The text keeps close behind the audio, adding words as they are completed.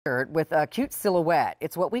shirt with a cute silhouette.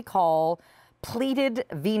 It's what we call pleated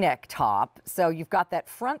V-neck top. So you've got that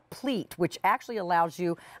front pleat, which actually allows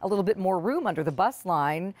you a little bit more room under the bust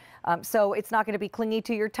line. So it's not going to be clingy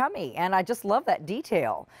to your tummy. And I just love that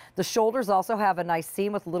detail. The shoulders also have a nice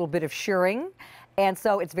seam with a little bit of shirring. And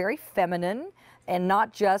so it's very feminine and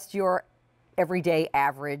not just your everyday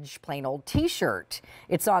average plain old t-shirt.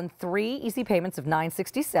 It's on 3 easy payments of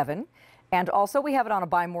 $9.67. And also we have it on a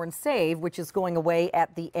buy more and save, which is going away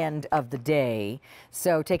at the end of the day.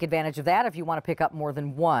 So take advantage of that if you want to pick up more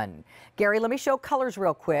than one. Gary, let me show colors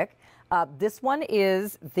real quick. This one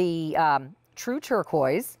is the true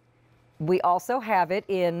turquoise. We also have it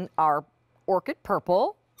in our orchid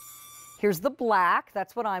purple. Here's the black.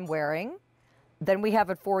 That's what I'm wearing. Then we have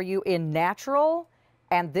it for you in natural.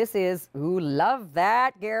 And this is, ooh, love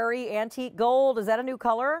that, Gary, antique gold. Is that a new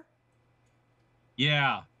color?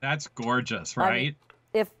 Yeah, that's gorgeous, right?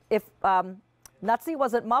 I mean, if Nutsy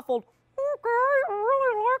wasn't muffled, okay, I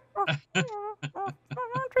really like that.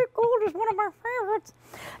 Antique gold is one of my favorites.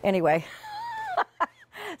 Anyway,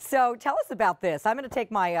 so tell us about this. I'm going to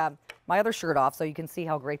take my my other shirt off so you can see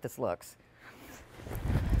how great this looks.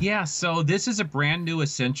 Yeah, so this is a brand new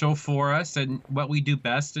essential for us, and what we do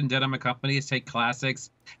best in Denim & Company is take classics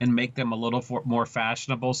and make them a little more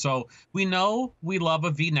fashionable. So we know we love a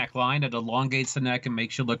V neckline. It elongates the neck and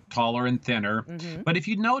makes you look taller and thinner. But if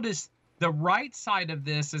you notice, the right side of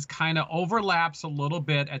this is kind of overlaps a little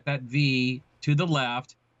bit at that V to the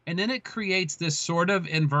left, and then it creates this sort of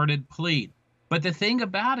inverted pleat. But the thing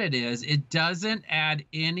about it is it doesn't add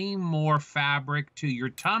any more fabric to your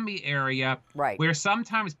tummy area, right? Where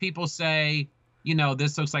sometimes people say, you know,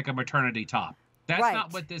 this looks like a maternity top. That's right.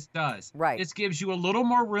 not what this does. Right. This gives you a little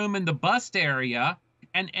more room in the bust area,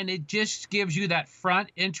 and it just gives you that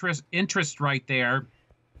front interest right there.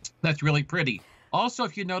 That's really pretty. Also,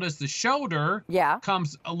 if you notice, the shoulder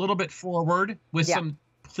comes a little bit forward with some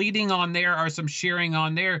pleating on there or some shearing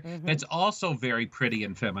on there. That's also very pretty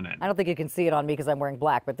and feminine. I don't think you can see it on me because I'm wearing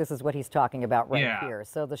black, but this is what he's talking about right here.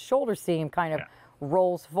 So the shoulder seam kind of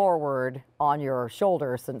rolls forward on your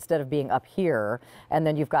shoulders instead of being up here, and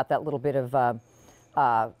then you've got that little bit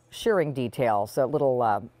of shearing detail, so a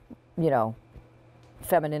little you know,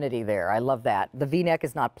 femininity there. I love that. The V-neck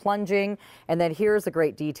is not plunging. And then here's a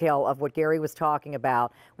great detail of what Gary was talking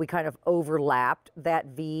about. We kind of overlapped that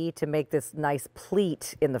V to make this nice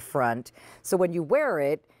pleat in the front. So when you wear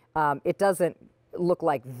it, it doesn't look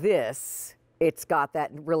like this. It's got that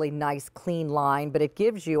really nice clean line, but it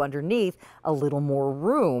gives you underneath a little more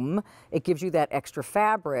room. It gives you that extra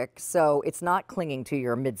fabric, so it's not clinging to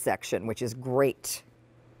your midsection, which is great.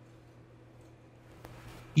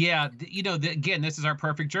 Yeah, you know, again, this is our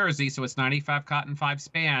perfect jersey, so it's 95 cotton, 5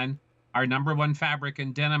 span, our #1 fabric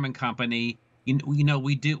in Denim & Company. You know,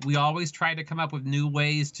 we always try to come up with new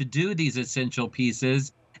ways to do these essential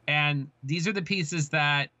pieces, and these are the pieces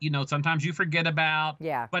that, you know, sometimes you forget about.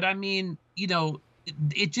 Yeah. But I mean, you know,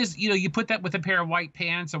 it just, you know, you put that with a pair of white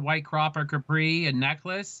pants, a white crop or capri, a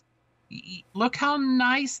necklace. Look how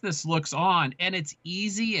nice this looks on, and it's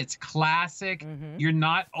easy, it's classic. You're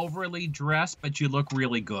not overly dressed, but you look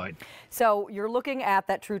really good. So you're looking at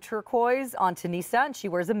that true turquoise on Tanisa, and she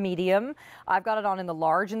wears a medium. I've got it on in the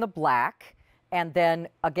large and the black. And then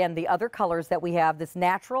again, the other colors that we have, this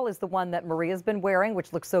natural is the one that Maria's been wearing,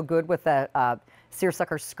 which looks so good with a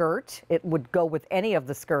seersucker skirt. It would go with any of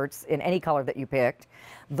the skirts in any color that you picked.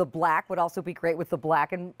 The black would also be great with the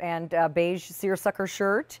black and beige seersucker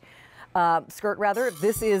skirt.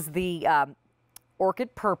 This is the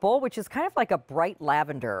orchid purple, which is kind of like a bright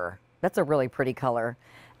lavender. That's a really pretty color.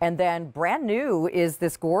 And then brand new is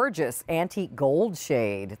this gorgeous antique gold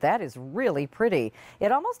shade. That is really pretty.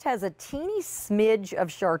 It almost has a teeny smidge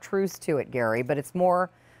of chartreuse to it, Gary, but it's more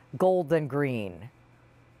gold than green.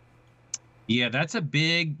 Yeah, that's a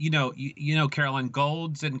big, you know, Carolyn,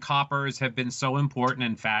 golds and coppers have been so important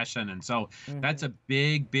in fashion. And so that's a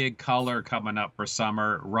big color coming up for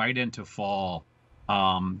summer, right into fall.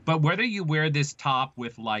 But whether you wear this top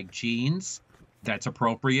with like jeans, that's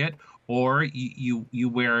appropriate, or you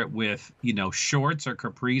wear it with, you know, shorts or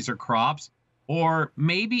capris or crops, or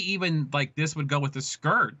maybe even like this would go with the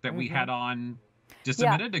skirt that we had on just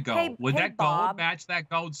a minute ago. Would that gold match that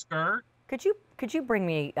gold skirt? Could you bring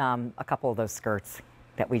me a couple of those skirts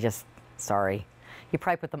that we just, sorry. You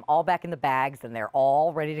probably put them all back in the bags and they're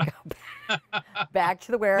all ready to go back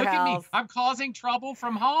to the warehouse. Look at me. I'm causing trouble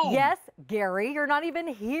from home. Yes, Gary, you're not even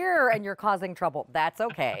here and you're causing trouble. That's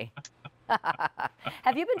okay.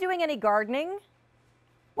 Have you been doing any gardening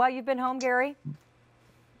while you've been home, Gary?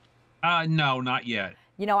 No, not yet.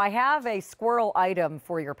 You know, I have a squirrel item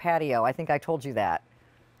for your patio. I think I told you that.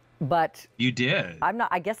 But You did. I'm not.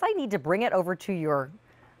 I guess I need to bring it over to your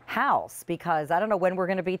house because I don't know when we're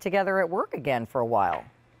going to be together at work again for a while.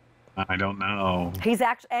 I don't know. He's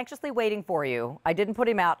anxiously waiting for you. I didn't put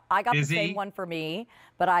him out. I got Is the he? same one for me,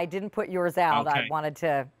 but I didn't put yours out. I Okay. wanted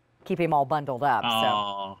to keep him all bundled up.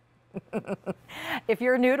 Oh, So if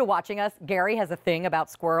you're new to watching us, Gary has a thing about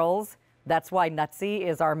squirrels. That's why Nutsy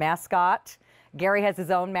is our mascot. Gary has his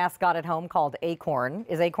own mascot at home called Acorn.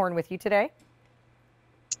 Is Acorn with you today?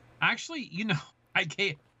 actually, I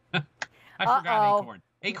can't. I forgot Acorn.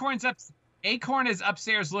 Acorn is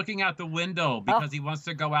upstairs looking out the window because he wants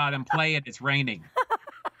to go out and play and it's raining.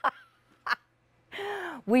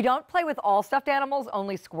 We don't play with all stuffed animals,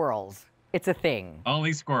 only squirrels. It's a thing.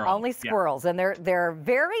 Only squirrels. Only squirrels, and they're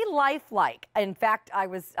very lifelike. In fact, I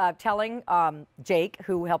was telling Jake,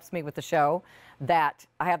 who helps me with the show, that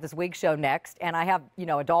I have this wig show next, and I have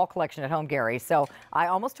a doll collection at home, Gary. So I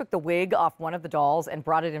almost took the wig off one of the dolls and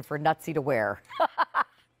brought it in for Nutsy to wear.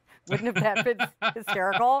 Wouldn't have that been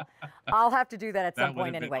hysterical? I'll have to do that at some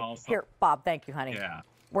point anyway. Awesome. Here, Bob, thank you, honey. Yeah.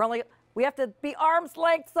 We have to be arm's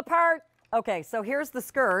lengths apart. Okay, so here's the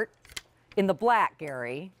skirt in the black,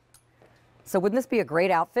 Gary. So wouldn't this be a great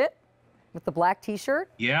outfit with the black T-shirt?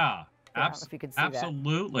 Yeah. I don't know if you can see that.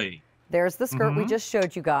 Absolutely. There's the skirt we just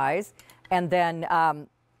showed you guys. And then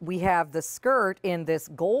we have the skirt in this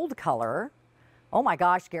gold color. Oh my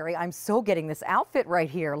gosh, Gary, I'm so getting this outfit right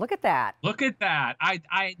here. Look at that. Look at that.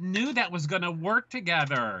 I knew that was going to work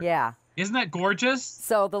together. Yeah. Isn't that gorgeous?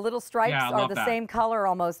 So the little stripes Yeah, I are love the that. same color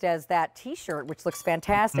almost as that T-shirt, which looks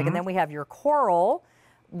fantastic. And then we have your coral,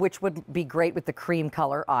 which would be great with the cream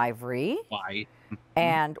color ivory. White.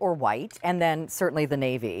 Or white, and then certainly the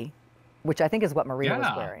navy, which I think is what Maria was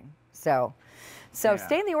Yeah. wearing. So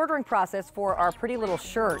stay in the ordering process for our pretty little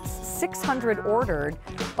shirts. 600 ordered.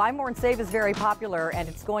 Buy More and Save is very popular, and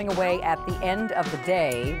it's going away at the end of the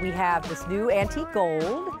day. We have this new antique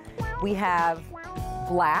gold. We have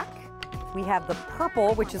black. We have the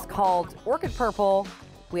purple, which is called orchid purple.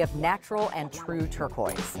 We have natural and true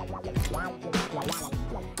turquoise.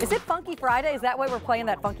 Is it Funky Friday? Is that why we're playing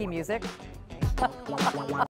that funky music?